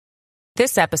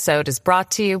This episode is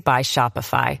brought to you by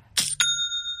Shopify.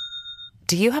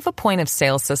 Do you have a point of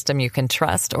sale system you can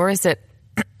trust, or is it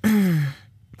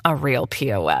a real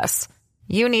POS?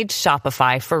 You need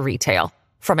Shopify for retail.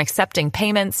 From accepting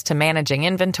payments to managing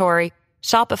inventory,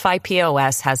 Shopify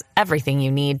POS has everything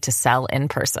you need to sell in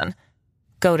person.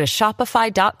 Go to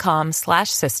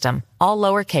shopify.com/system, all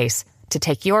lowercase, to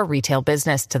take your retail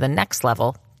business to the next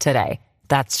level today.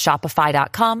 That's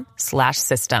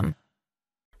shopify.com/system.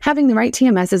 Having the right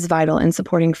TMS is vital in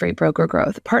supporting freight broker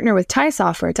growth. Partner with TIE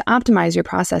Software to optimize your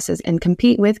processes and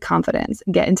compete with confidence.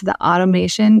 Get into the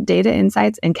automation, data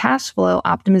insights, and cash flow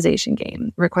optimization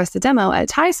game. Request a demo at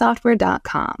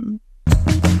tiesoftware.com.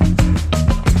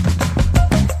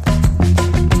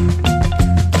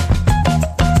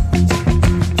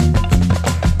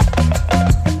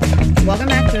 Welcome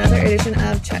back to another edition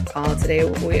of Check Call. Today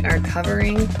we are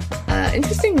covering an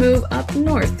interesting move up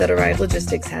north that Arrive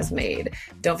Logistics has made.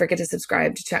 Don't forget to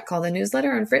subscribe to Check Call, the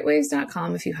newsletter on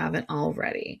freightwaves.com if you haven't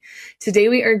already. Today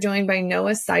we are joined by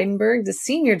Noah Seidenberg, the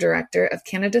Senior Director of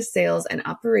Canada Sales and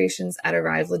Operations at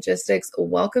Arrive Logistics.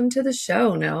 Welcome to the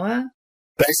show, Noah.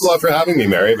 Thanks a lot for having me,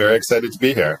 Mary. Very excited to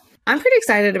be here. I'm pretty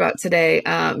excited about today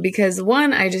because,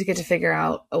 one, I just get to figure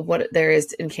out what there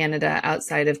is in Canada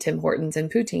outside of Tim Hortons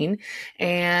and poutine.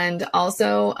 And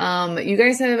also, you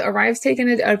guys have Arrive's taken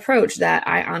an approach that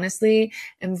I honestly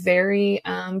am very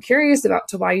curious about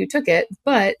to why you took it.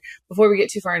 But before we get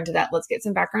too far into that, let's get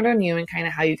some background on you and kind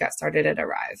of how you got started at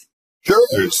Arrive.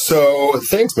 Sure. So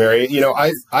thanks, Mary. You know,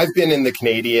 I've been in the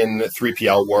Canadian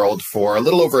 3PL world for a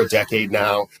little over a decade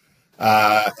now.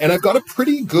 And I've got a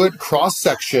pretty good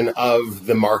cross-section of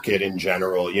the market in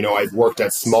general. You know, I've worked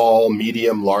at small,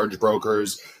 medium, large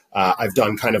brokers. I've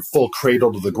done kind of full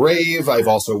cradle to the grave. I've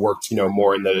also worked, you know,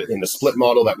 more in the split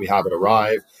model that we have at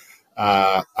Arrive.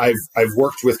 I've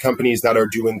worked with companies that are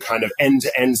doing kind of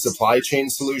end-to-end supply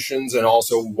chain solutions and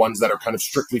also ones that are kind of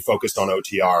strictly focused on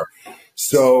OTR.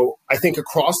 So I think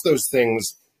across those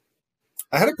things,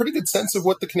 I had a pretty good sense of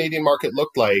what the Canadian market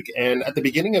looked like. And at the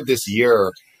beginning of this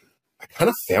year, I kind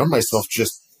of found myself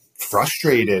just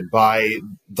frustrated by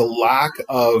the lack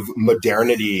of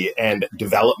modernity and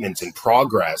development and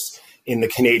progress in the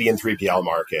Canadian 3PL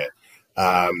market.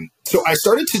 So I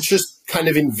started to just kind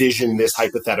of envision this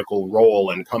hypothetical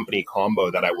role and company combo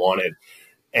that I wanted.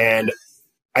 And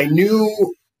I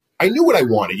knew what I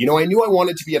wanted. You know, I knew I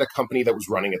wanted to be at a company that was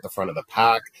running at the front of the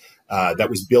pack, that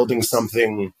was building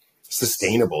something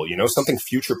sustainable, you know, something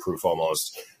future-proof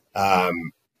almost.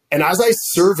 And as I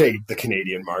surveyed the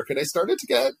Canadian market, I started to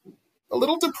get a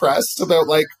little depressed about,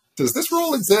 like, does this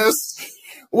role exist?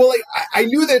 Well, I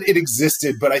knew that it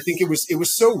existed, but I think it was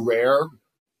so rare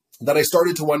that I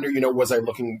started to wonder, you know, was I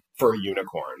looking for a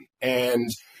unicorn? And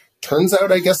turns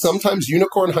out, I guess sometimes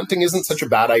unicorn hunting isn't such a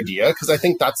bad idea, because I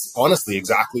think that's honestly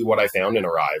exactly what I found in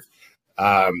Arrive.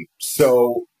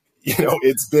 So, you know,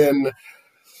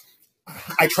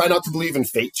 I try not to believe in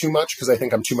fate too much because I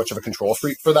think I'm too much of a control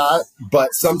freak for that.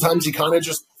 But sometimes you kind of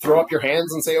just throw up your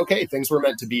hands and say, okay, things were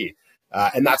meant to be.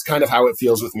 And that's kind of how it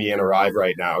feels with me in Arrive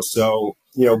right now. So,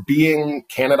 you know, being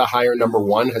Canada Hire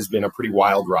 #1 has been a pretty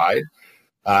wild ride.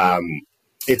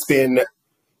 It's been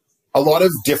a lot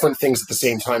of different things at the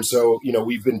same time. So, you know,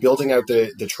 we've been building out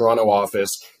the Toronto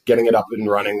office, getting it up and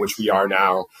running, which we are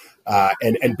now,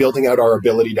 and building out our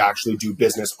ability to actually do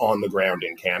business on the ground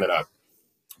in Canada.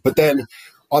 But then,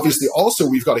 obviously, also,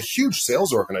 we've got a huge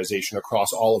sales organization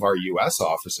across all of our U.S.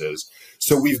 offices.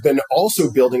 So we've been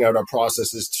also building out our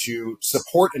processes to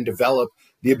support and develop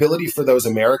the ability for those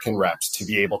American reps to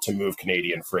be able to move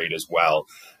Canadian freight as well.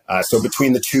 So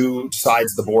between the two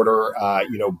sides of the border,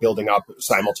 you know, building up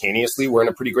simultaneously, we're in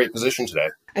a pretty great position today.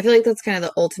 I feel like that's kind of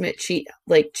the ultimate cheat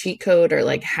code or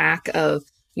like hack of,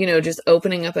 you know, just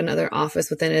opening up another office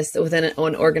within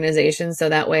an organization. So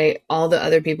that way all the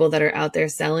other people that are out there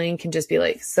selling can just be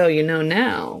like, so, you know,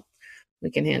 now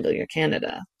we can handle your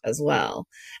Canada as well.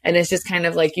 And it's just kind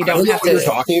of like, you don't have to. I don't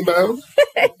know what you're talking about.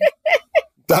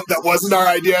 that wasn't our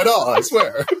idea at all, I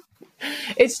swear.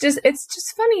 It's just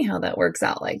funny how that works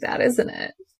out like that, isn't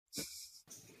it?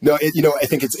 No, you know, I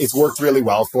think it's worked really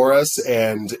well for us,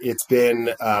 and it's been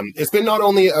not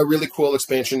only a really cool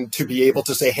expansion to be able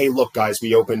to say, hey, look, guys,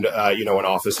 we opened you know, an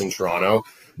office in Toronto,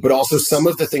 but also some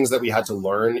of the things that we had to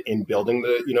learn in building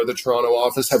the Toronto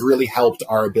office have really helped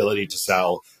our ability to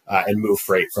sell and move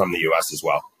freight from the US as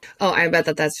well. Oh, I bet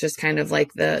that's just kind of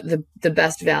like the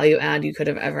best value add you could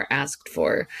have ever asked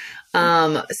for.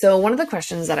 So one of the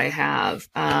questions that I have,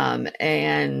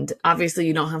 and obviously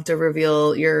you don't have to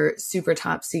reveal your super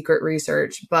top secret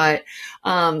research, but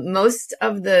most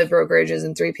of the brokerages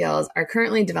and 3PLs are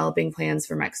currently developing plans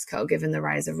for Mexico, given the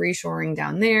rise of reshoring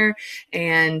down there.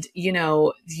 And,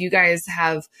 you guys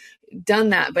have done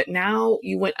that, but now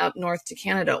you went up north to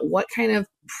Canada. What kind of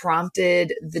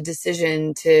prompted the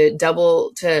decision to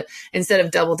instead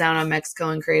of double down on Mexico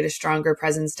and create a stronger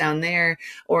presence down there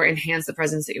or enhance the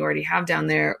presence that you already have down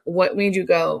there? What made you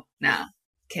go, nah,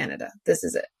 Canada, this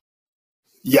is it?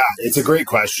 Yeah, it's a great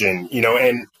question,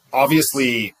 and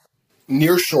obviously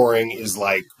nearshoring is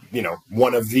like,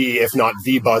 one of the, if not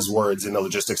the buzzwords in the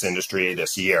logistics industry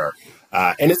this year.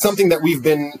 And it's something that we've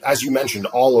been, as you mentioned,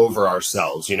 all over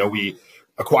ourselves. We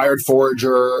acquired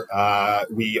Forager.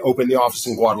 We opened the office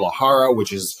in Guadalajara,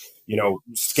 which is,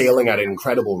 scaling at an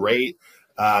incredible rate.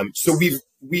 So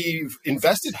we've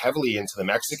invested heavily into the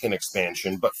Mexican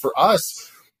expansion. But for us,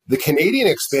 the Canadian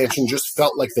expansion just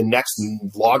felt like the next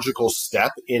logical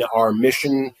step in our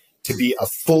mission to be a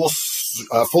full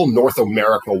North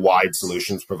America-wide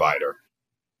solutions provider.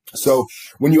 So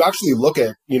when you actually look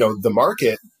at, the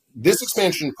market, this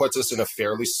expansion puts us in a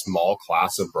fairly small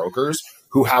class of brokers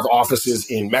who have offices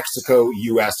in Mexico,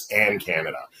 US, and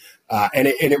Canada. And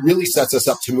it really sets us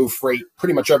up to move freight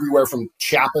pretty much everywhere from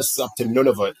Chiapas up to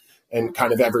Nunavut and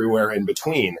kind of everywhere in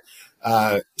between.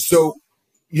 So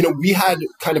we had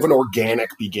kind of an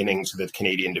organic beginning to the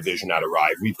Canadian division at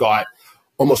Arrive. We've got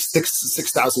almost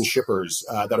 6,000 shippers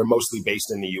that are mostly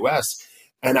based in the US.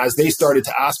 And as they started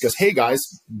to ask us, hey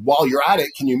guys, while you're at it,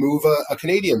 can you move a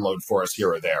Canadian load for us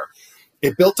here or there?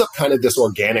 It built up kind of this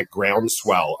organic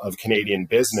groundswell of Canadian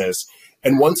business.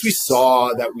 And once we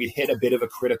saw that we'd hit a bit of a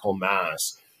critical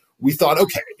mass, we thought,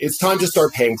 okay, it's time to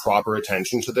start paying proper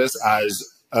attention to this as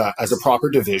a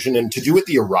proper division and to do it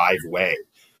the Arrive way.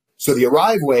 So the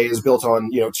Arrive way is built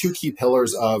on, two key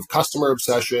pillars of customer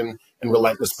obsession and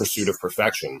relentless pursuit of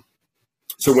perfection.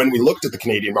 So when we looked at the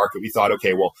Canadian market, we thought,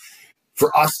 okay, well,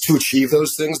 for us to achieve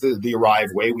those things, the Arrive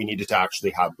way, we needed to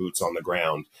actually have boots on the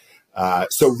ground.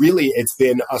 So really, it's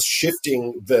been us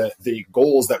shifting the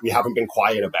goals that we haven't been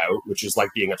quiet about, which is like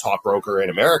being a top broker in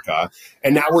America.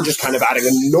 And now we're just kind of adding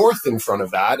a North in front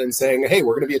of that and saying, hey,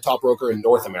 we're going to be a top broker in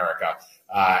North America.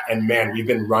 And man, we've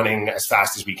been running as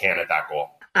fast as we can at that goal.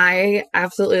 I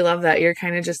absolutely love that. You're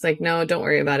kind of just like, no, don't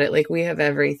worry about it. Like, we have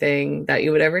everything that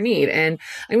you would ever need. And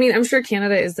I mean, I'm sure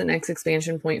Canada is the next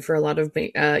expansion point for a lot of,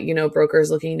 brokers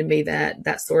looking to be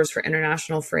that source for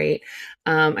international freight.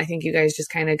 I think you guys just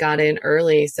kind of got in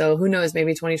early. So who knows,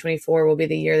 maybe 2024 will be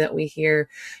the year that we hear,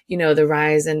 the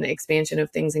rise and expansion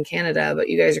of things in Canada, but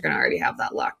you guys are going to already have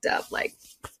that locked up. Like,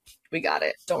 we got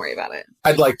it. Don't worry about it.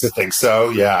 I'd like to think so.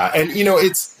 Yeah. And,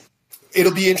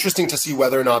 it'll be interesting to see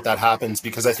whether or not that happens,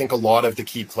 because I think a lot of the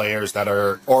key players that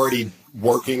are already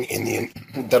working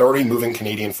that are already moving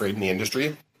Canadian freight in the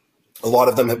industry, a lot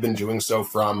of them have been doing so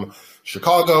from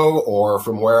Chicago or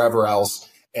from wherever else,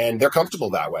 and they're comfortable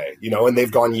that way, and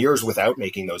they've gone years without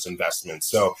making those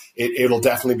investments. So it'll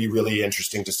definitely be really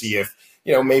interesting to see if,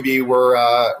 maybe we're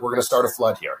going to start a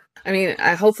flood here. I mean,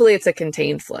 hopefully it's a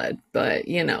contained flood, but,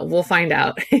 we'll find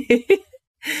out.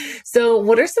 So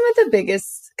what are some of the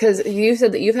biggest, because you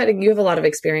said that you have a lot of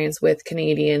experience with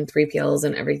Canadian 3PLs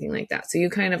and everything like that. So you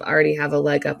kind of already have a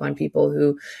leg up on people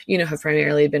who, have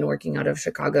primarily been working out of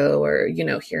Chicago or,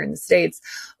 here in the States.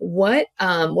 What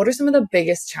are some of the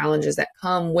biggest challenges that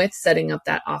come with setting up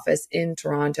that office in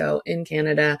Toronto, in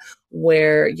Canada,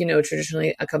 where,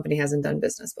 traditionally a company hasn't done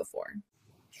business before?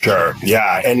 Sure.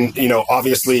 Yeah. And,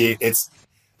 obviously it's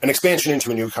an expansion into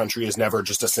a new country is never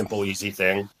just a simple, easy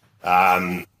thing.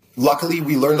 Luckily,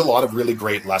 we learned a lot of really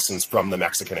great lessons from the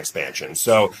Mexican expansion.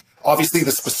 So obviously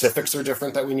the specifics are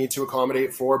different that we need to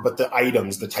accommodate for, but the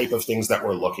items, the type of things that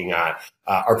we're looking at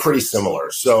are pretty similar.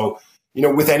 So,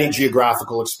 with any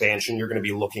geographical expansion, you're going to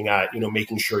be looking at,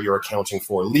 making sure you're accounting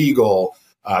for legal,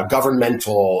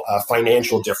 governmental,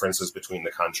 financial differences between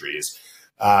the countries.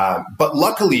 But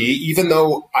luckily, even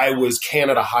though I was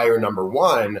Canada hire number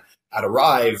one at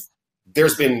Arrive,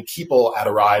 there's been people at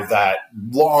Arrive that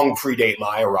long predate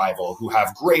my arrival who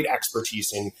have great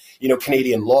expertise in,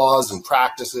 Canadian laws and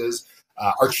practices.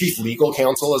 Our chief legal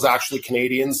counsel is actually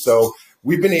Canadian. So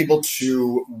we've been able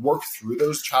to work through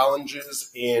those challenges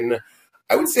in,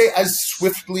 I would say, as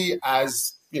swiftly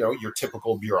as, your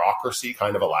typical bureaucracy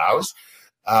kind of allows.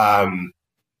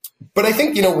 But I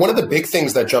think, one of the big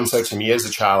things that jumps out to me as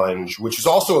a challenge, which is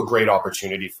also a great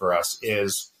opportunity for us,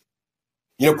 is,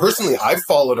 personally, I've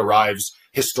followed Arrive's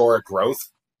historic growth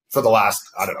for the last,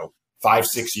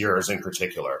 5-6 years in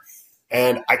particular.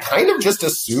 And I kind of just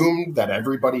assumed that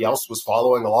everybody else was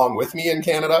following along with me in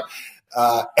Canada.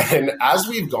 And as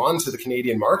we've gone to the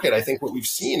Canadian market, I think what we've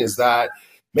seen is that,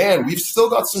 man, we've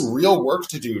still got some real work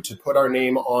to do to put our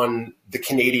name on the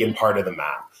Canadian part of the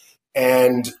map.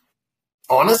 And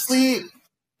honestly,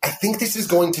 I think this is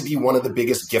going to be one of the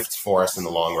biggest gifts for us in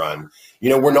the long run.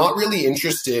 We're not really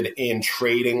interested in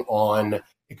trading on,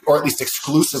 or at least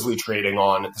exclusively trading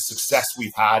on, the success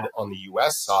we've had on the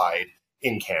US side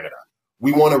in Canada.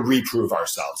 We want to reprove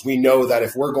ourselves. We know that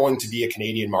if we're going to be a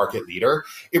Canadian market leader,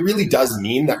 it really does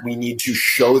mean that we need to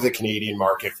show the Canadian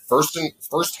market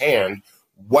firsthand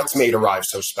what's made Arrive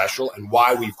so special and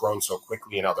why we've grown so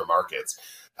quickly in other markets.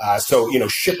 So,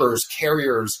 shippers,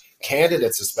 carriers,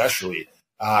 candidates especially,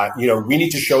 we need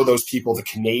to show those people the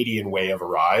Canadian way of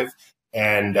Arrive.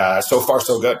 And so far,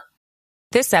 so good.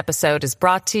 This episode is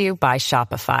brought to you by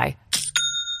Shopify.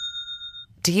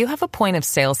 Do you have a point of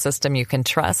sale system you can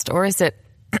trust, or is it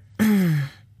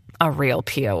a real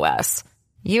POS?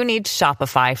 You need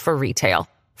Shopify for retail.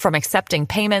 From accepting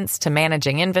payments to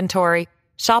managing inventory,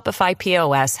 Shopify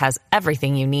POS has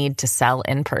everything you need to sell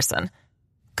in person.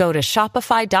 Go to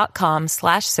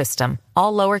shopify.com/system,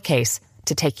 all lowercase,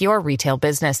 to take your retail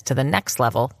business to the next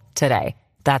level today.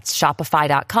 That's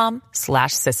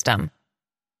shopify.com/system.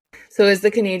 So is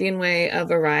the Canadian way of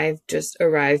Arrive just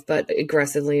Arrive, but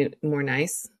aggressively more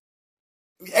nice?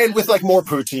 And with more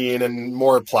poutine and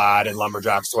more plaid and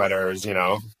lumberjack sweaters,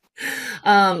 No,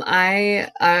 I'm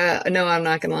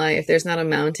not gonna lie. If there's not a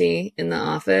Mountie in the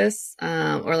office,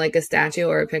 or a statue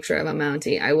or a picture of a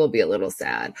Mountie, I will be a little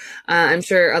sad. I'm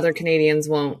sure other Canadians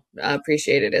won't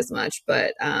appreciate it as much,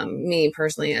 but me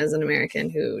personally, as an American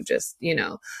who just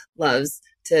loves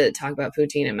to talk about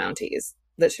poutine and Mounties,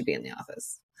 that should be in the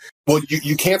office. Well,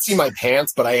 you can't see my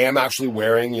pants, but I am actually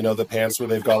wearing, the pants where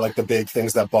they've got the big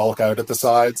things that bulk out at the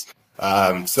sides.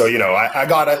 So, I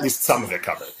got at least some of it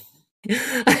covered.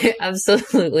 I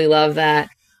absolutely love that.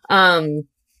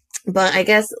 But I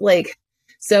guess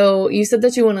so you said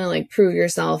that you want to prove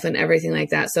yourself and everything like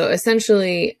that. So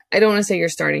essentially, I don't want to say you're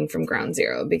starting from ground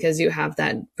zero because you have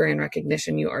that brand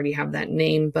recognition. You already have that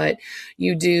name, but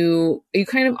you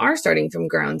kind of are starting from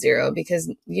ground zero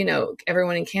because,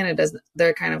 everyone in Canada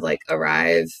they're kind of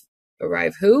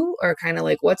arrive who, or kind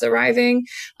of what's arriving.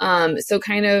 So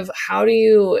kind of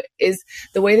is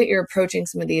the way that you're approaching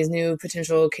some of these new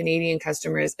potential Canadian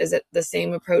customers, is it the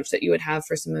same approach that you would have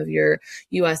for some of your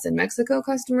US and Mexico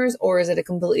customers, or is it a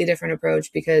completely different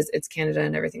approach because it's Canada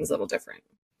and everything's a little different?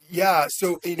 Yeah,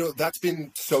 so, that's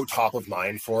been so top of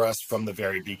mind for us from the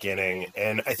very beginning.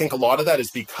 And I think a lot of that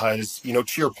is because, to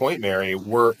your point, Mary,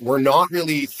 we're not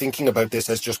really thinking about this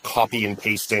as just copy and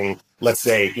pasting, let's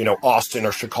say, Austin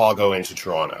or Chicago into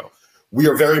Toronto. We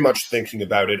are very much thinking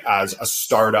about it as a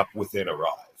startup within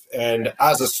Arrive. And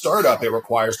as a startup, it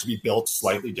requires to be built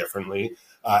slightly differently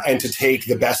and to take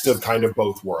the best of kind of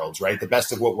both worlds, right? The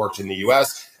best of what worked in the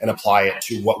US and apply it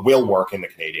to what will work in the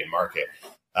Canadian market.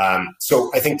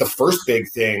 So I think the first big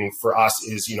thing for us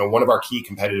is, one of our key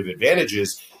competitive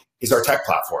advantages is our tech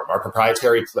platform, our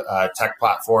proprietary tech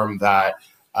platform that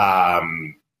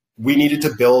we needed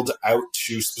to build out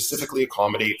to specifically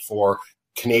accommodate for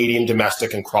Canadian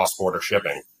domestic and cross-border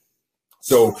shipping.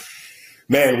 So,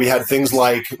 man, we had things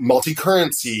like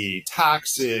multi-currency,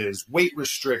 taxes, weight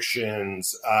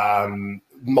restrictions,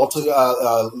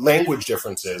 language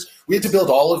differences. We had to build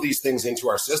all of these things into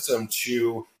our system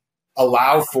to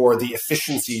allow for the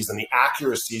efficiencies and the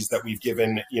accuracies that we've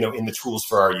given, in the tools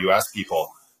for our US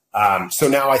people. So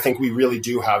now I think we really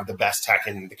do have the best tech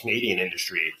in the Canadian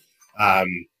industry.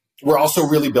 We're also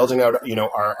really building out,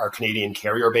 our Canadian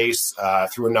carrier base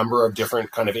through a number of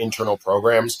different kind of internal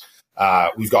programs.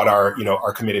 We've got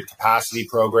our committed capacity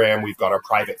program. We've got our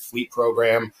private fleet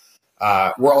program.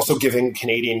 We're also giving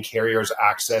Canadian carriers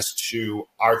access to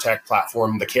our tech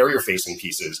platform, the carrier-facing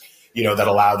pieces, that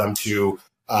allow them to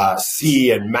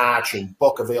see and match and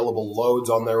book available loads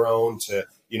on their own, to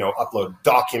upload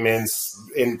documents,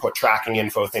 input tracking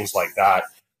info, things like that.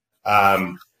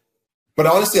 But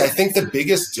honestly, I think the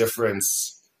biggest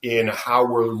difference in how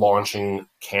we're launching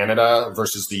Canada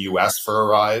versus the US for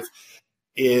Arrive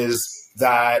is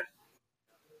that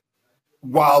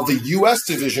while the US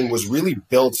division was really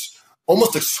built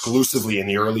almost exclusively in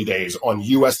the early days on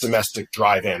US domestic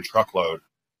dry van truckload,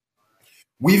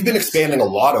 we've been expanding a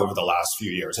lot over the last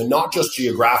few years, and not just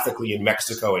geographically in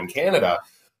Mexico and Canada,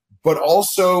 but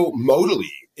also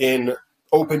modally in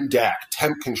open deck,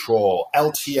 temp control,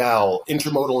 LTL,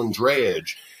 intermodal and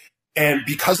drayage. And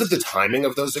because of the timing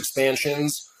of those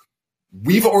expansions,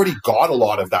 we've already got a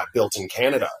lot of that built in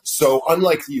Canada. So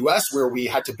unlike the US, where we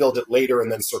had to build it later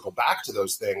and then circle back to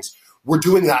those things, we're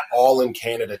doing that all in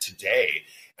Canada today.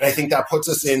 And I think that puts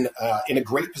us in a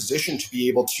great position to be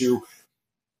able to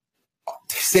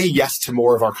say yes to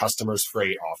more of our customers'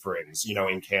 freight offerings,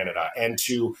 in Canada, and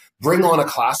to bring on a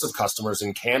class of customers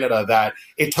in Canada that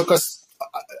it took us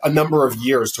a number of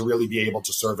years to really be able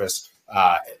to service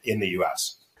in the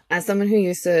US. As someone who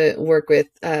used to work with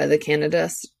the Canada,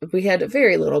 we had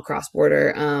very little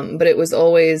cross-border, but it was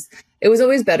always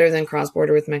better than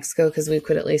cross-border with Mexico because we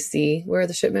could at least see where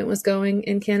the shipment was going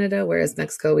in Canada, whereas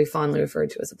Mexico we fondly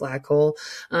referred to as a black hole.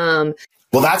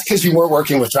 Well, that's because you weren't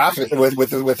working with traffic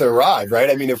with Arrive, right?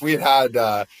 I mean, if you had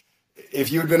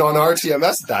been on our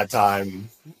TMS at that time,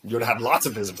 you would have had lots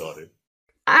of visibility.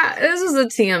 This was a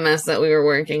TMS that we were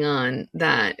working on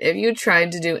that if you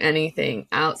tried to do anything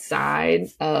outside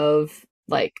of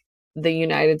like the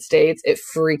United States, it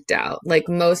freaked out. Like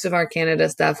most of our Canada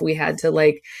stuff, we had to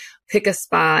like pick a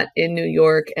spot in New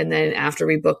York. And then after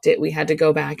we booked it, we had to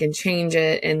go back and change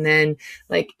it. And then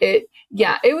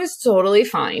it was totally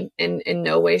fine and in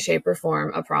no way, shape or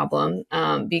form a problem.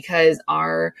 Because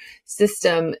our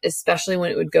system, especially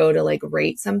when it would go to like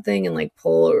rate something and like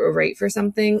pull a rate for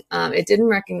something, it didn't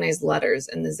recognize letters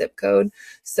in the zip code.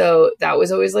 So that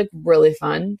was always like really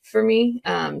fun for me,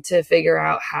 to figure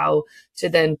out how to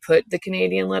then put the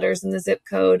Canadian letters in the zip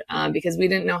code, because we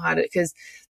didn't know how to, because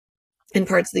in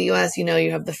parts of the US,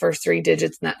 you have the first 3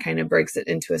 digits and that kind of breaks it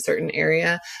into a certain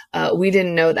area. We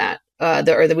didn't know that,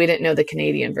 we didn't know the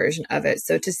Canadian version of it.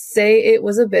 So to say it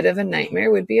was a bit of a nightmare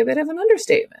would be a bit of an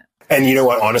understatement. And you know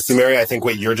what, honestly, Mary, I think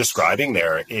what you're describing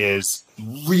there is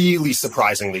really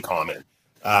surprisingly common.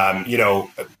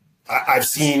 I've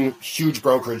seen huge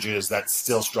brokerages that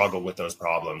still struggle with those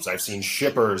problems. I've seen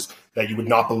shippers that you would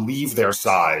not believe their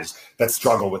size that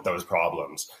struggle with those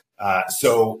problems.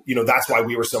 So that's why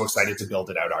we were so excited to build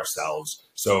it out ourselves.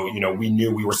 So, we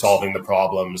knew we were solving the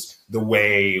problems the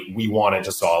way we wanted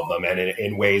to solve them and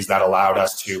in ways that allowed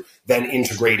us to then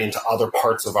integrate into other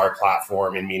parts of our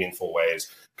platform in meaningful ways.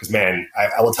 Because, man,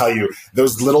 I will tell you,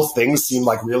 those little things seem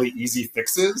like really easy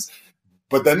fixes,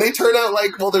 but then they turn out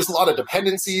like, well, there's a lot of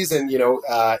dependencies and,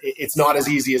 it's not as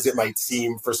easy as it might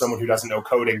seem for someone who doesn't know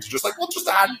coding to just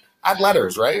add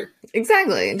letters, right?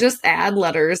 Exactly. Just add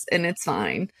letters and it's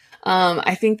fine.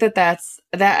 I think that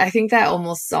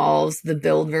almost solves the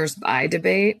build versus buy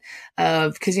debate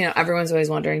of, because, everyone's always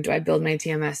wondering, do I build my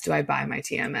TMS? Do I buy my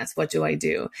TMS? What do I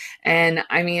do? And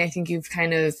I mean, I think you've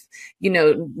kind of,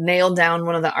 nailed down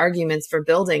one of the arguments for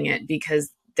building it,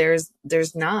 because there's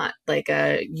not like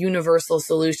a universal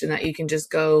solution that you can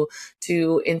just go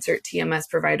to insert TMS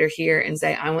provider here and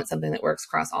say, I want something that works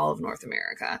across all of North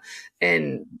America.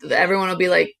 And everyone will be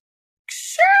like,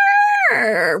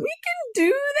 sure, we can do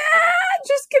that.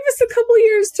 Just give us a couple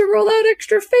years to roll out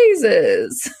extra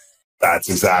phases. That's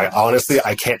exactly. Honestly,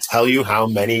 I can't tell you how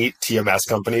many TMS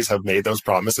companies have made those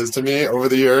promises to me over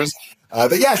the years.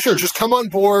 That yeah, sure, just come on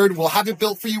board. We'll have it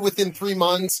built for you within 3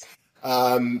 months.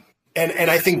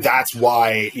 And I think that's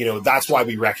why,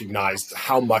 we recognized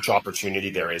how much opportunity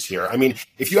there is here. I mean,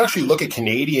 if you actually look at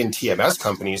Canadian TMS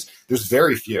companies, there's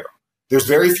very few. There's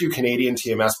very few Canadian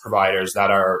TMS providers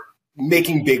that are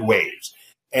making big waves.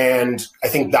 And I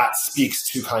think that speaks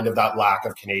to kind of that lack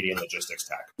of Canadian logistics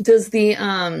tech. Does the,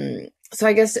 so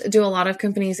I guess, do a lot of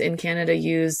companies in Canada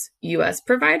use US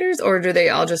providers, or do they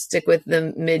all just stick with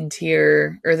the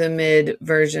mid-tier or the mid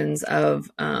versions of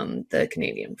the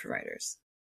Canadian providers?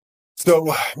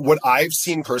 So what I've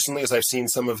seen personally is I've seen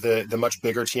some of the much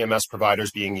bigger TMS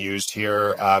providers being used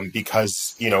here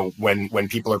because, when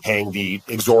people are paying the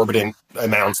exorbitant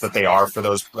amounts that they are for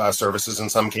those services in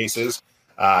some cases,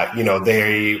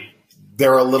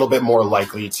 they're a little bit more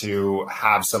likely to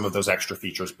have some of those extra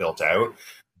features built out.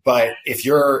 But if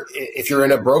you're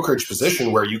in a brokerage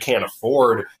position where you can't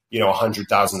afford,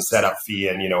 $100,000 setup fee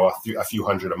and, a few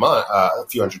hundred a month, a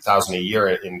few $100,000 a year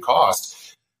in cost,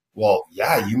 well,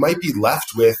 yeah, you might be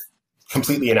left with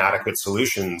completely inadequate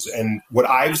solutions. And what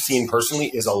I've seen personally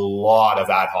is a lot of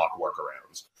ad hoc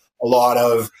workarounds, a lot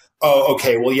of, oh,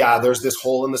 okay, well, yeah, there's this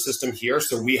hole in the system here,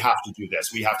 so we have to do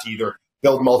this. We have to either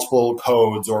build multiple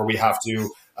codes, or we have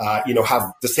to,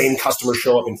 have the same customer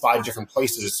show up in 5 different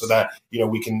places so that,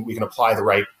 we can apply the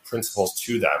right principles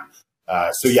to them.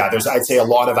 So yeah, I'd say a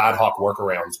lot of ad hoc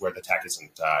workarounds where the tech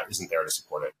isn't there to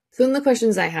support it. So one of the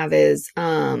questions I have is,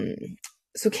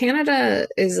 so Canada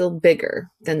is a little bigger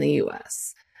than the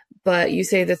US, but you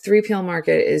say the 3PL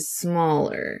market is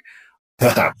smaller.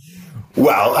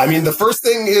 Well, I mean, the first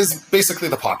thing is basically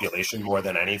the population more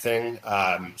than anything.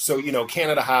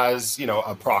 Canada has,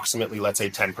 approximately, let's say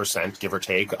 10%, give or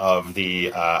take, of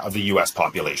the US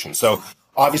population. So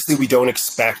obviously we don't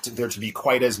expect there to be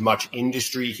quite as much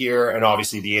industry here. And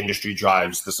obviously the industry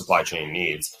drives the supply chain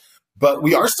needs. But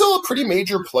we are still a pretty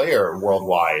major player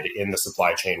worldwide in the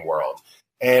supply chain world.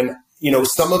 And,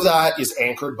 some of that is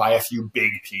anchored by a few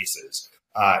big pieces.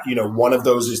 One of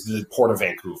those is the Port of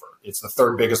Vancouver. It's the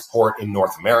third biggest port in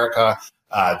North America.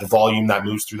 The volume that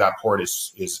moves through that port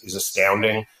is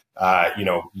astounding.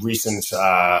 Recent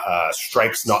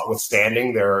strikes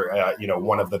notwithstanding, they're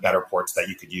one of the better ports that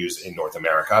you could use in North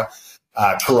America.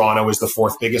 Toronto is the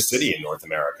fourth biggest city in North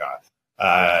America.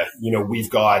 We've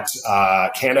got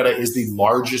Canada is the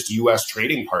largest U.S.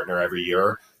 trading partner every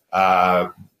year.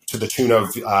 To the tune of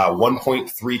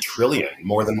 1.3 trillion,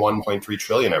 more than 1.3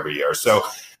 trillion every year. So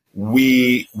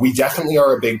we definitely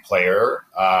are a big player.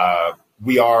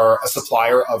 We are a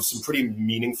supplier of some pretty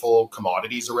meaningful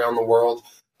commodities around the world,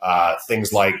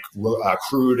 things like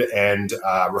crude and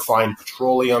refined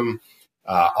petroleum,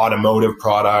 automotive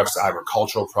products,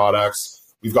 agricultural products.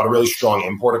 We've got a really strong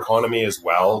import economy as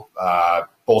well,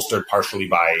 bolstered partially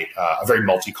by a very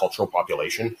multicultural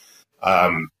population.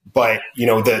 But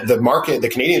the market, the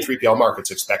Canadian 3PL market's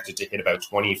expected to hit about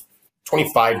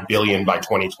 25 billion by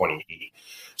 2020.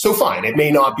 So fine, it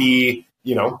may not be,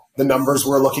 the numbers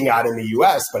we're looking at in the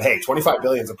US, but hey, 25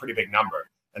 billion is a pretty big number.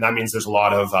 And that means there's a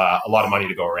lot of money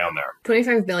to go around there.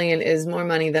 25 billion is more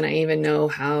money than I even know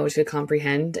how to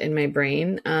comprehend in my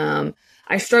brain.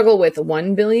 I struggle with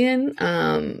 1 billion,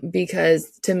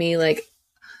 because to me,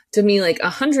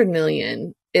 100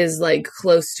 million is like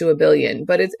close to a billion,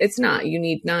 but it's not. You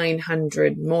need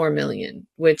 900 more million,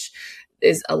 which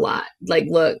is a lot. Like,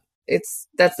 look,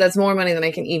 that's more money than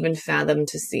I can even fathom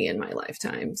to see in my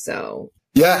lifetime. So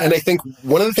yeah, and I think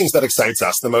one of the things that excites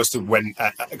us the most when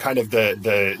kind of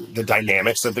the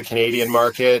dynamics of the Canadian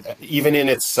market, even in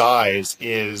its size,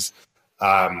 is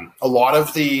a lot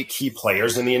of the key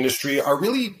players in the industry are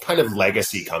really kind of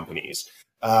legacy companies.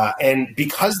 And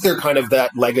because they're kind of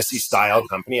that legacy style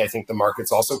company, I think the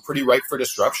market's also pretty ripe for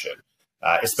disruption,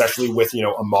 especially with,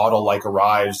 a model like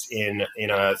Arrive's in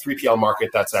a 3PL market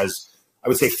that's as, I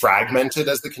would say, fragmented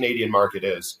as the Canadian market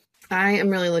is. I am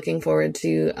really looking forward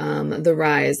to the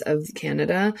rise of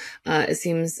Canada. It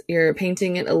seems you're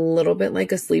painting it a little bit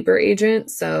like a sleeper agent,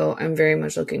 so I'm very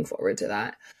much looking forward to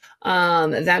that.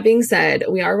 That being said,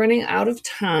 we are running out of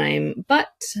time,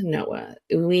 but Noah,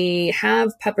 we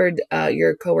have peppered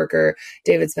your coworker,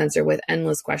 David Spencer, with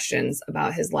endless questions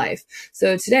about his life.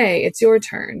 So today it's your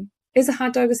turn. Is a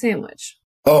hot dog a sandwich?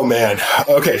 Oh man.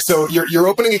 Okay. So you're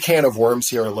opening a can of worms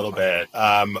here a little bit.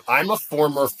 I'm a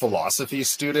former philosophy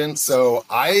student, so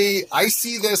I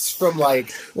see this from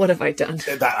like, what have I done?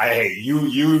 Hey,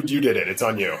 you did it. It's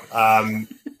on you.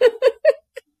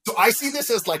 So I see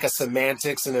this as like a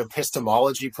semantics and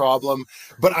epistemology problem,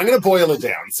 but I'm going to boil it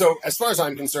down. So as far as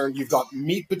I'm concerned, you've got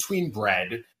meat between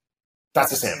bread.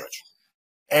 That's a sandwich.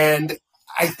 And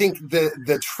I think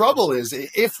the trouble is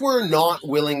if we're not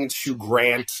willing to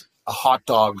grant a hot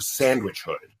dog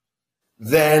sandwichhood,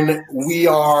 then we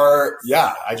are,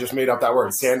 I just made up that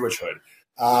word, sandwichhood.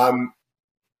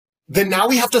 Then now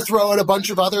we have to throw out a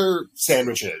bunch of other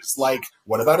sandwiches. Like,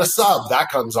 what about a sub? That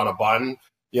comes on a bun.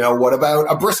 What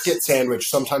about a brisket sandwich?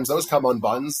 Sometimes those come on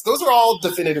buns. Those are all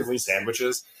definitively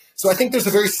sandwiches. So I think there's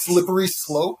a very slippery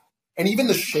slope. And even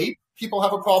the shape people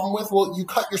have a problem with. Well, you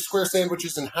cut your square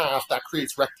sandwiches in half, that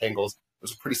creates rectangles.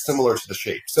 Those are pretty similar to the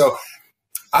shape. So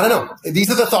I don't know. These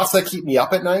are the thoughts that keep me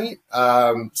up at night.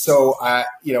 I'm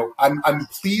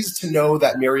pleased to know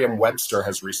that Merriam-Webster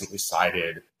has recently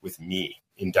sided with me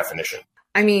in definition.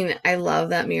 I mean, I love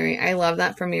that, Miri. I love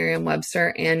that for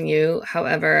Merriam-Webster and you.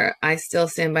 However, I still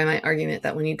stand by my argument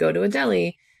that when you go to a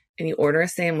deli and you order a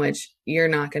sandwich, you're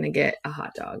not going to get a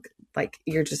hot dog. Like,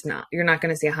 you're not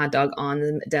going to see a hot dog on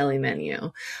the deli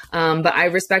menu. But I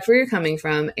respect where you're coming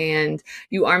from, and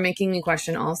you are making me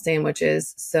question all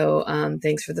sandwiches. So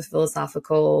thanks for the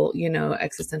philosophical,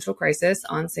 existential crisis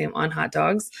on hot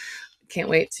dogs. Can't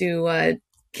wait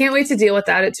to deal with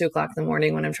that at 2:00 in the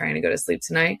morning when I'm trying to go to sleep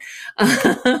tonight.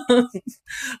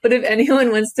 But if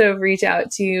anyone wants to reach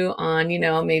out to you on,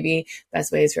 maybe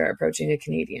best ways for approaching a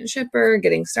Canadian shipper,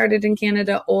 getting started in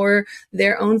Canada, or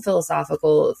their own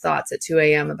philosophical thoughts at 2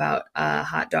 a.m. about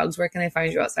hot dogs, where can they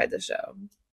find you outside the show?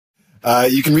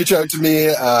 You can reach out to me,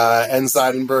 N.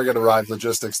 Seidenberg at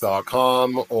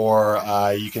arrivelogistics.com, or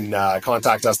you can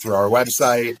contact us through our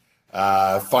website.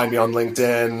 Find me on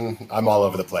LinkedIn. I'm all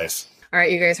over the place. All right,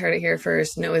 you guys heard it here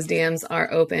first. Noah's DMs are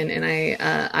open, and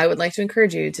I would like to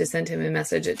encourage you to send him a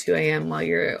message at 2 a.m. while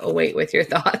you're awake with your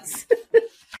thoughts.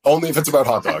 Only if it's about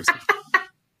hot dogs.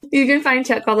 You can find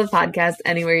Check Call the Podcast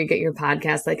anywhere you get your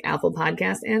podcasts, like Apple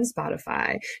Podcasts and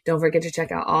Spotify. Don't forget to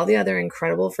check out all the other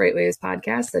incredible FreightWaves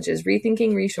podcasts, such as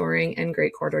Rethinking, Reshoring, and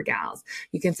Great Quarter Gals.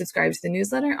 You can subscribe to the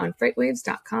newsletter on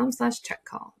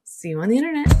freightwaves.com/checkcall. See you on the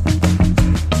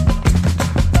internet.